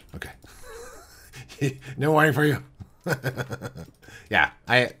 you're banned. Okay. No warning for you. Yeah,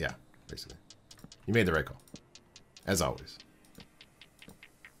 basically. You made the right call. As always.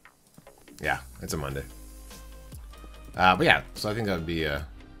 Yeah, it's a Monday. But yeah, so I think that would be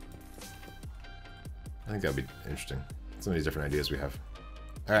interesting. Some of these different ideas we have.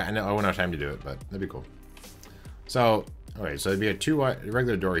 Alright, I know I won't have time to do it, but that'd be cool. So, alright, so it'd be a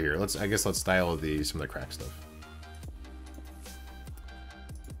regular door here. I guess let's style some of the crack stuff.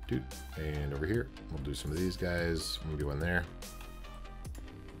 Dude, and over here, we'll do some of these guys. Maybe one there.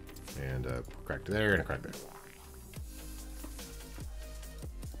 And crack there and a crack there.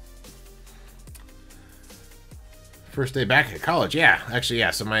 First day back at college, yeah. Actually,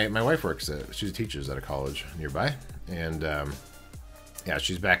 yeah, so my wife works she teaches at a college nearby. And yeah,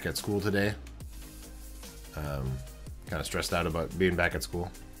 she's back at school today. Kind of stressed out about being back at school.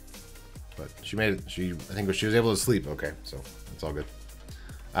 But she made it, I think she was able to sleep okay, so it's all good.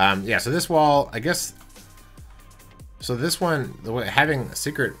 Yeah, so this wall, I guess, so this one, having a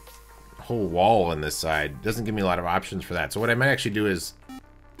secret whole wall on this side doesn't give me a lot of options for that. So what I might actually do is,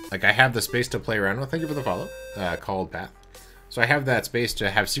 like, I have the space to play around with. Thank you for the follow, Called Path. So I have that space to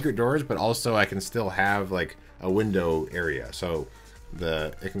have secret doors, but also I can still have, like, a window area. So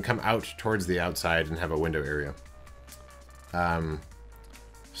it can come out towards the outside and have a window area.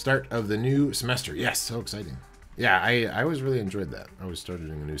 Start of the new semester. Yes, so exciting. Yeah, I always really enjoyed that. I was starting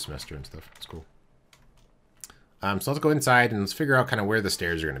a new semester and stuff. It's cool. So let's go inside and let's figure out kind of where the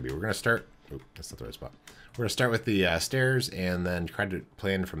stairs are going to be. We're going to start... Oh, that's not the right spot. We're going to start with the stairs and then try to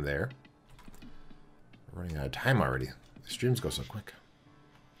plan from there. We're running out of time already. The streams go so quick.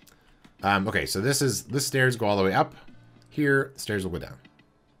 Okay, so this stairs go all the way up. Here, the stairs will go down.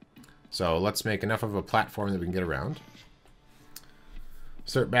 So let's make enough of a platform that we can get around.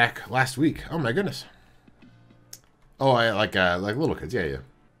 Start back last week. Oh my goodness. Oh, I like little kids. Yeah,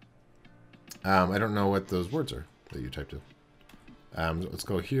 yeah. I don't know what those words are that you typed in. Let's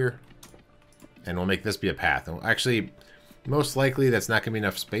go here. And we'll make this be a path. And actually, most likely that's not going to be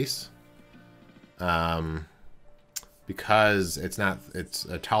enough space. Because it's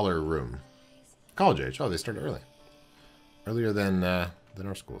a taller room. College age. Oh, they started early. Earlier than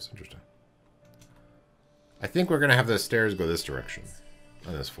our schools. Interesting. I think we're going to have the stairs go this direction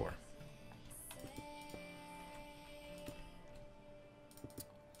on this floor.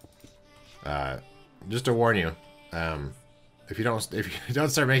 Just to warn you, if you don't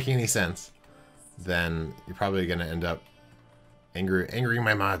start making any sense, then you're probably going to end up angering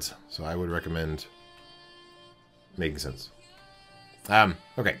my mods. So I would recommend making sense.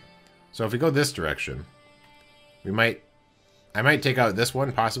 Okay, so if we go this direction, I might take out this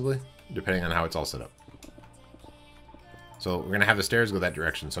one possibly, depending on how it's all set up. So we're gonna have the stairs go that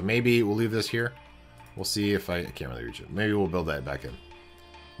direction. So maybe we'll leave this here. We'll see if I can't really reach it. Maybe we'll build that back in.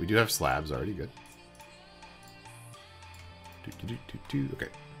 We do have slabs already. Good. Okay.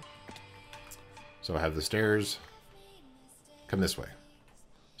 So I have the stairs come this way.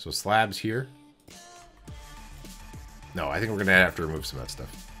 So slabs here. No, I think we're gonna have to remove some of that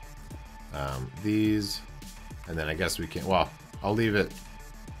stuff. These, and then I guess we can. Well, I'll leave it.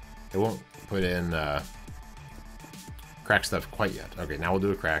 It won't put in cracked stuff quite yet. Okay, now we'll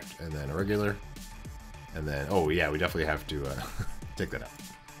do a cracked, and then a regular, and then oh yeah, we definitely have to take that out.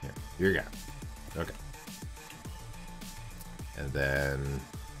 Here you go. Okay, and then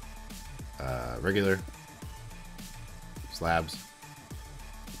regular slabs.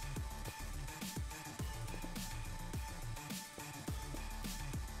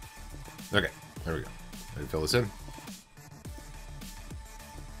 Okay, there we go. And fill this in.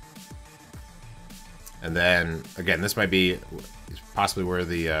 And then, again, this might be possibly where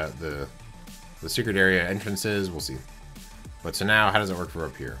the secret area entrance is. We'll see. But so now, how does it work for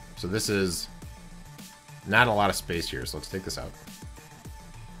up here? So this is not a lot of space here, so let's take this out.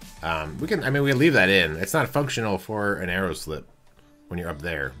 We can leave that in. It's not functional for an arrow slip when you're up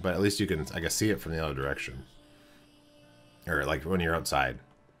there, but at least you can, I guess, see it from the other direction. Or like when you're outside,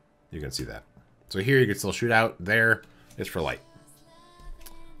 you can see that. So here you can still shoot out. There, it's for light.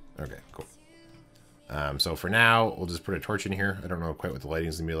 Okay, cool. So for now, we'll just put a torch in here. I don't know quite what the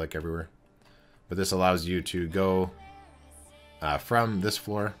lighting's gonna be like everywhere, but this allows you to go from this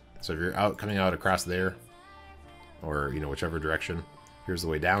floor. So if you're coming out across there, or whichever direction, here's the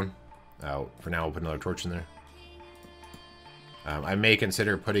way down. For now, we'll put another torch in there. I may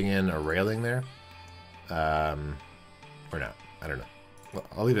consider putting in a railing there, or not. I don't know. Well,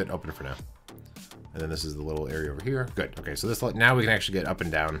 I'll leave it open for now. And then this is the little area over here. Good. Okay, so this now we can actually get up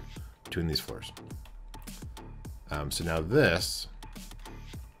and down between these floors. So now this,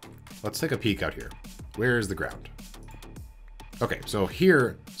 let's take a peek out here. Where is the ground? Okay, so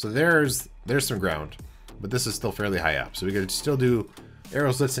here, there's some ground, but this is still fairly high up. So we could still do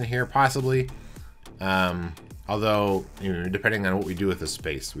arrow slits in here, possibly. Although, depending on what we do with this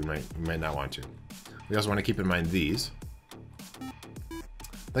space, we might not want to. We also want to keep in mind these.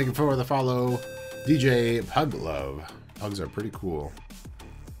 Thank you for the follow, DJ Pug Love. Pugs are pretty cool.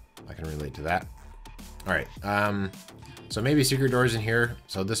 I can relate to that. All right. So maybe secret doors in here.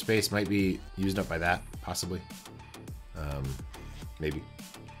 So this space might be used up by that, possibly. Maybe.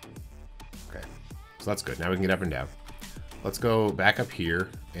 Okay. So that's good. Now we can get up and down. Let's go back up here,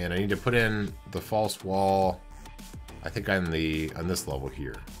 and I need to put in the false wall. I think on this level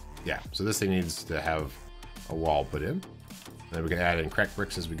here. Yeah. So this thing needs to have a wall put in. And then we can add in cracked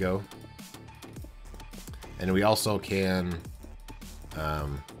bricks as we go. And we also can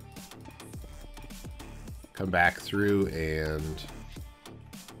come back through and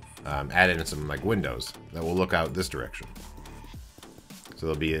add in some like windows that will look out this direction. So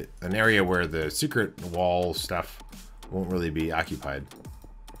there'll be an area where the secret wall stuff won't really be occupied,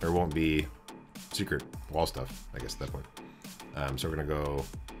 or won't be secret wall stuff, I guess at that point. So we're gonna go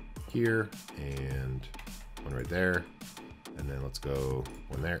here and one right there, and then let's go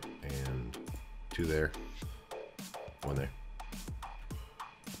one there and two there, one there,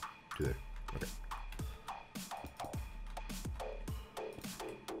 two there. Okay.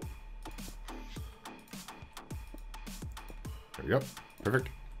 There we go. Perfect.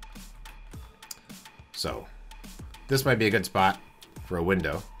 So this might be a good spot for a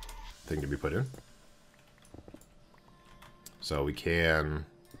window thing to be put in. So we can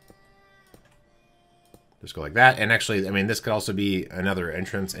just go like that. And actually, I mean, this could also be another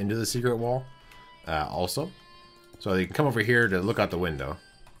entrance into the secret wall also. So you can come over here to look out the window.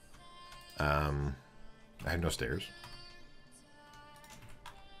 I have no stairs.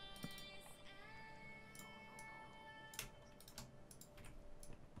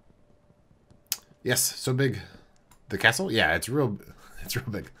 Yes, so big. The castle? Yeah, it's real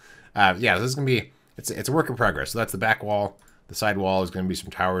big. Yeah, this is gonna be, it's a work in progress. So that's the back wall. The side wall is gonna be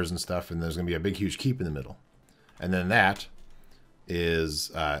some towers and stuff, and there's gonna be a big, huge keep in the middle. And then that is,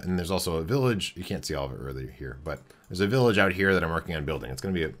 and there's also a village. You can't see all of it really here, but there's a village out here that I'm working on building. It's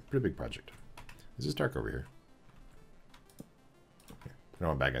gonna be a pretty big project. Is this dark over here? Okay. I don't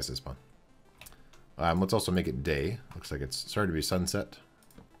want bad guys to spawn. Let's also make it day. Looks like it's starting to be sunset.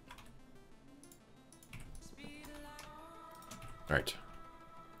 All right.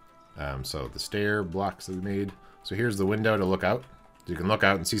 So the stair blocks that we made. So here's the window to look out. You can look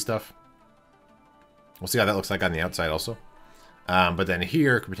out and see stuff. We'll see how that looks like on the outside also. But then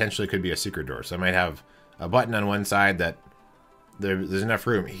here potentially could be a secret door. So I might have a button on one side that there's enough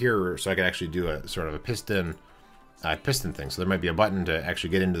room here so I can actually do a sort of a piston thing. So there might be a button to actually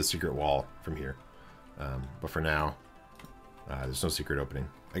get into the secret wall from here. But for now, there's no secret opening.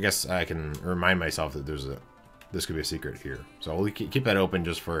 I guess I can remind myself that this could be a secret here. So we'll keep that open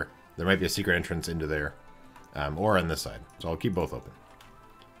just for, there might be a secret entrance into there, or on this side. So I'll keep both open.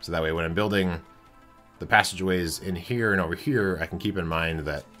 So that way when I'm building the passageways in here and over here, I can keep in mind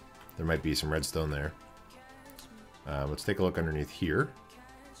that there might be some redstone there. Let's take a look underneath here.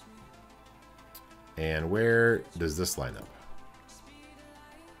 And where does this line up?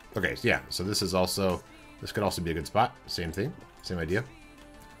 Okay, so yeah, so this could also be a good spot. Same thing, same idea.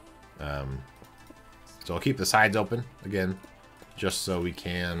 So I'll keep the sides open, again, just so we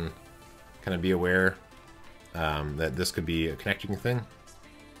can kind of be aware that this could be a connecting thing.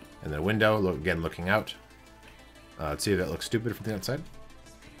 And then a window, again, looking out. Let's see if that looks stupid from the outside.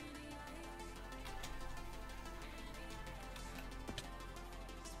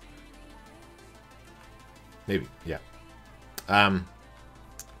 Maybe, yeah.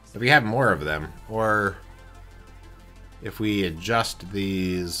 If we have more of them, or if we adjust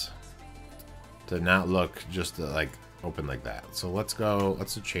these to not look just like open like that. So let's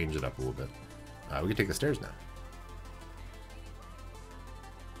change it up a little bit. We can take the stairs now.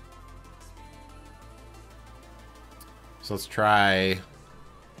 So let's try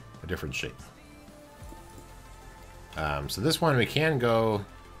a different shape. So this one we can go.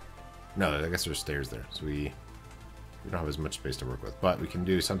 No, I guess there's stairs there, so we don't have as much space to work with. But we can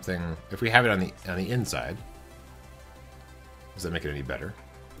do something if we have it on the inside. Does that make it any better?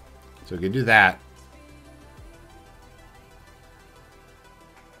 So we can do that.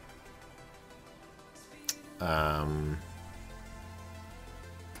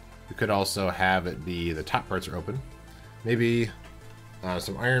 We could also have it be the top parts are open. Maybe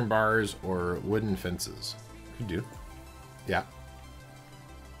some iron bars or wooden fences. Could do. Yeah.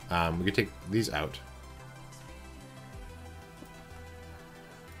 We could take these out.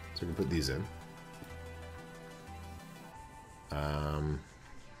 So we can put these in. And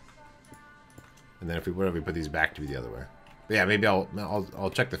then if we put these back to be the other way. But yeah, maybe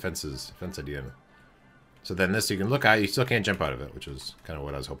I'll check the fence idea. So then this you can look at, you still can't jump out of it, which is kind of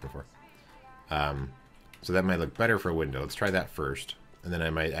what I was hoping for. So that might look better for a window. Let's try that first. And then I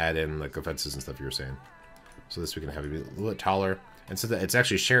might add in like the fences and stuff you were saying. So this we can have it be a little bit taller. And so that it's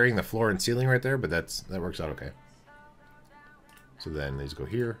actually sharing the floor and ceiling right there, but that works out okay. So then these go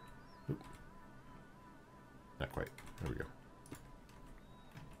here. Oop. Not quite. There we go.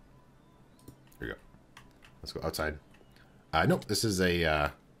 There we go. Let's go outside. Nope, this is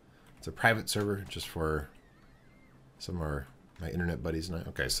it's a private server just for some of my internet buddies and I.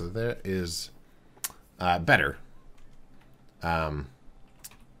 Okay, so that is better.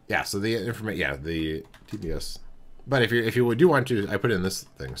 Yeah, so the information, yeah, the Team B.S. But if you do want to, I put in this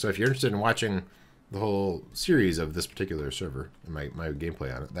thing. So if you're interested in watching the whole series of this particular server and my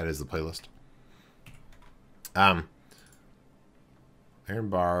gameplay on it, that is the playlist. Iron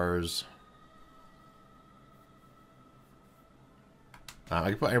bars. I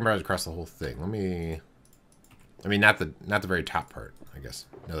can put iron bars across the whole thing. I mean, not the very top part, I guess.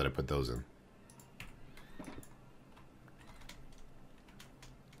 Now that I put those in.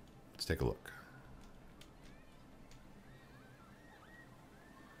 Let's take a look.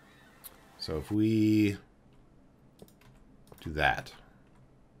 So if we do that.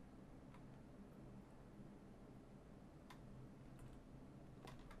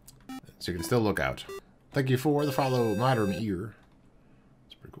 So you can still look out. Thank you for the follow, Modern Ear.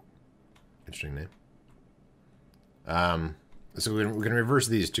 Pretty cool. Interesting name. So we're going to reverse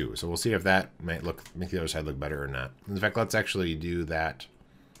these two. So we'll see if that might make the other side look better or not. In fact, let's actually do that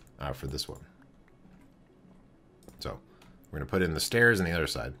for this one. So we're going to put in the stairs on the other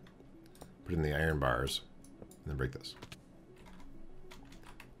side. Put in the iron bars. And then break this.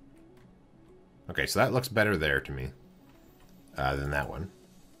 Okay, so that looks better there to me than that one.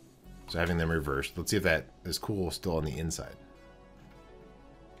 So having them reversed. Let's see if that is cool still on the inside.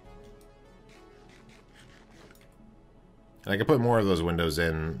 And I can put more of those windows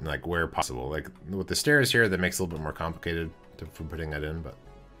in, like, where possible. Like, with the stairs here, that makes it a little bit more complicated for putting that in, but...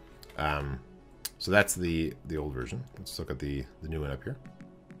 so that's the old version. Let's look at the new one up here.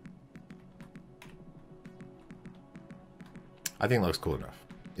 I think it looks cool enough.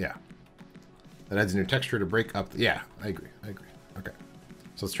 Yeah. That adds a new texture to break up... Yeah, I agree. Okay.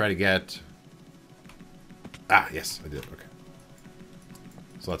 So let's try to get... Ah, yes, I did. Okay.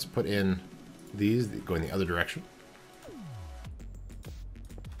 So let's put in these, going the other direction.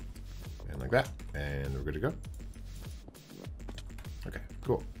 Like that, and we're good to go. Okay,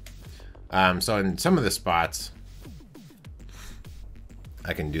 cool. So in some of the spots,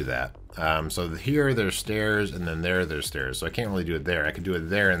 I can do that. So here there's stairs, and then there's stairs. So I can't really do it there. I could do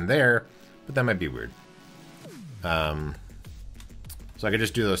it there and there, but that might be weird. So I could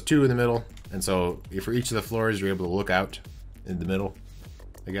just do those two in the middle, and so for each of the floors, you're able to look out in the middle,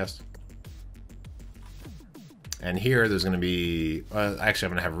 I guess. And here, there's going to be... actually,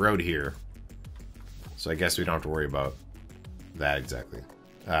 I'm going to have road here. So I guess we don't have to worry about that exactly.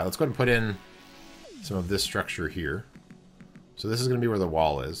 Let's go ahead and put in some of this structure here. So this is going to be where the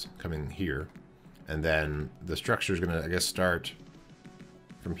wall is, coming here. And then the structure is going to, I guess, start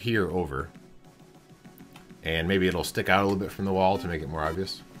from here over. And maybe it'll stick out a little bit from the wall to make it more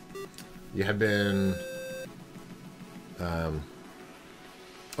obvious. You have been... Oh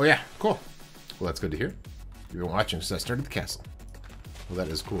yeah, cool. Well, that's good to hear. You've been watching since I started the castle. Well, that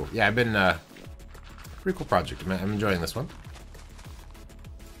is cool. Yeah, I've been... pretty cool project. I'm enjoying this one.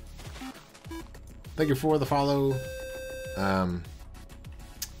 Thank you for the follow.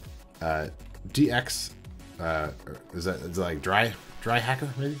 DX is it like dry hacker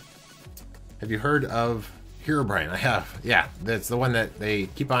maybe? Have you heard of Herobrine? I have. Yeah, that's the one that they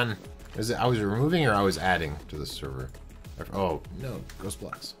keep on. Is it I was removing or I was adding to the server? Oh no, ghost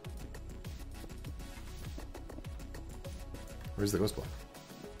blocks. Where's the ghost block?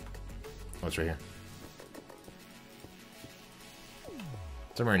 Oh, it's right here.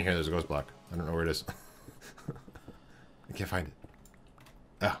 Somewhere in here there's a ghost block. I don't know where it is. I can't find it.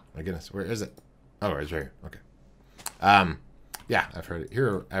 Oh my goodness, where is it? Oh, it's right here. Okay. Yeah, I've heard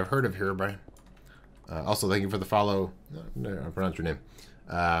it. I've heard of Herobrine. Also, thank you for the follow. No, I pronounced your name.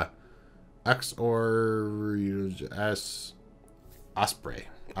 X or S Osprey.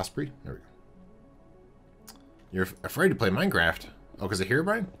 Osprey? There we go. You're afraid to play Minecraft? Oh, because of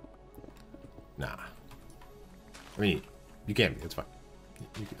Herobrine? Nah. I mean, you can be. It's fine.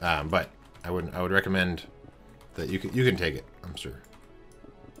 But I would recommend that you can take it. I'm sure.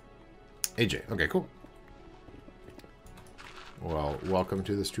 AJ. Okay, cool. Well, welcome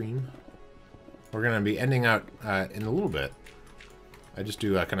to the stream. We're gonna be ending out in a little bit. I just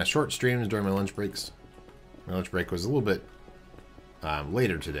do kind of short streams during my lunch breaks. My lunch break was a little bit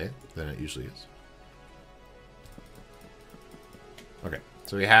later today than it usually is. Okay,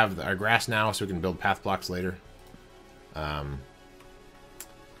 so we have our grass now, so we can build path blocks later. We're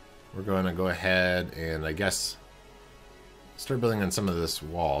going to go ahead and, I guess, start building on some of this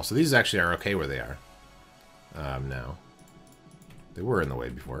wall. So these actually are okay where they are now. They were in the way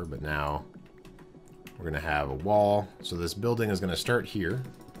before, but now we're going to have a wall. So this building is going to start here.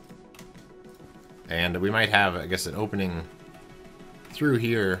 And we might have, I guess, an opening through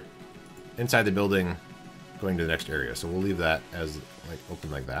here inside the building going to the next area. So we'll leave that as like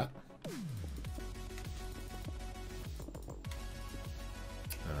open like that.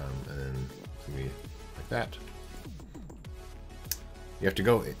 And then maybe like that. You have to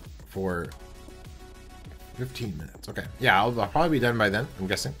go for 15 minutes. Okay. Yeah, I'll probably be done by then, I'm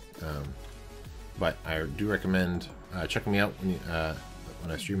guessing. But I do recommend checking me out when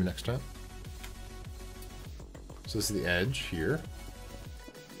I stream next time. So this is the edge here.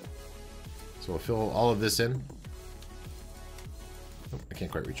 So we'll fill all of this in. Oh, I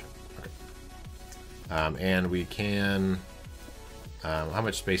can't quite reach it. Okay. And we can... how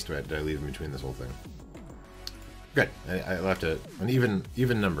much space do I leave in between this whole thing? Good. I left an even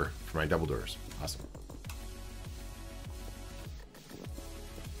number for my double doors. Awesome.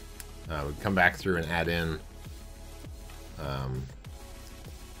 We come back through and add in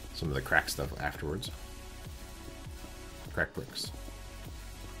some of the crack stuff afterwards. Crack bricks.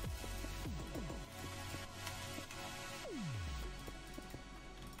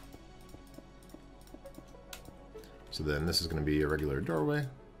 So then this is going to be a regular doorway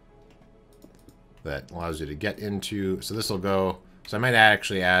that allows you to get into. So this will go. So I might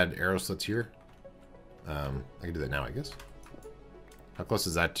actually add arrow slits here. I can do that now, I guess. How close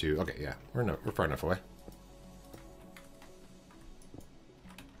is that to? Okay, yeah, we're far enough away.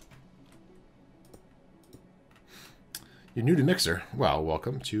 You're new to Mixer. Well,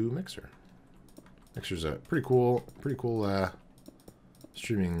 welcome to Mixer. Mixer's a pretty cool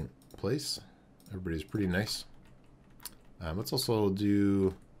streaming place. Everybody's pretty nice. Let's also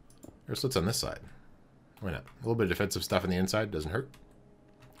do arrow slits on this side. Why not? A little bit of defensive stuff on the inside doesn't hurt.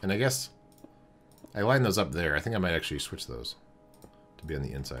 And I guess I line those up there. I think I might actually switch those to be on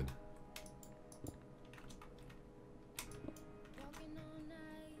the inside.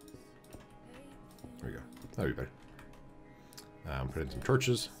 There we go. That'd be better. Put in some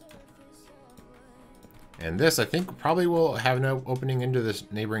torches. And this, I think, probably will have no opening into this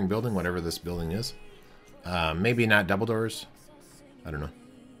neighboring building, whatever this building is. Maybe not double doors. I don't know.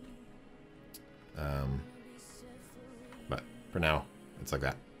 But for now, it's like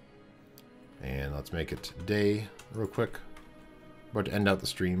that. And let's make it day real quick. About to end out the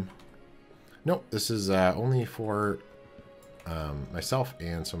stream. Nope, this is only for myself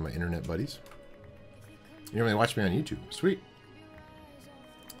and some of my internet buddies. You normally watch me on YouTube. Sweet.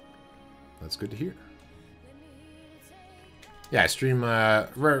 That's good to hear. Yeah, I stream right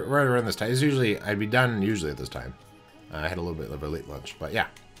around this time. It's usually, I'd be done usually at this time. I had a little bit of a late lunch, but yeah.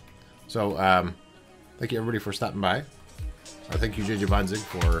 So, thank you everybody for stopping by. Thank you, JJ Bonzig,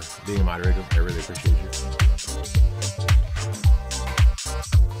 for being a moderator. I really appreciate you.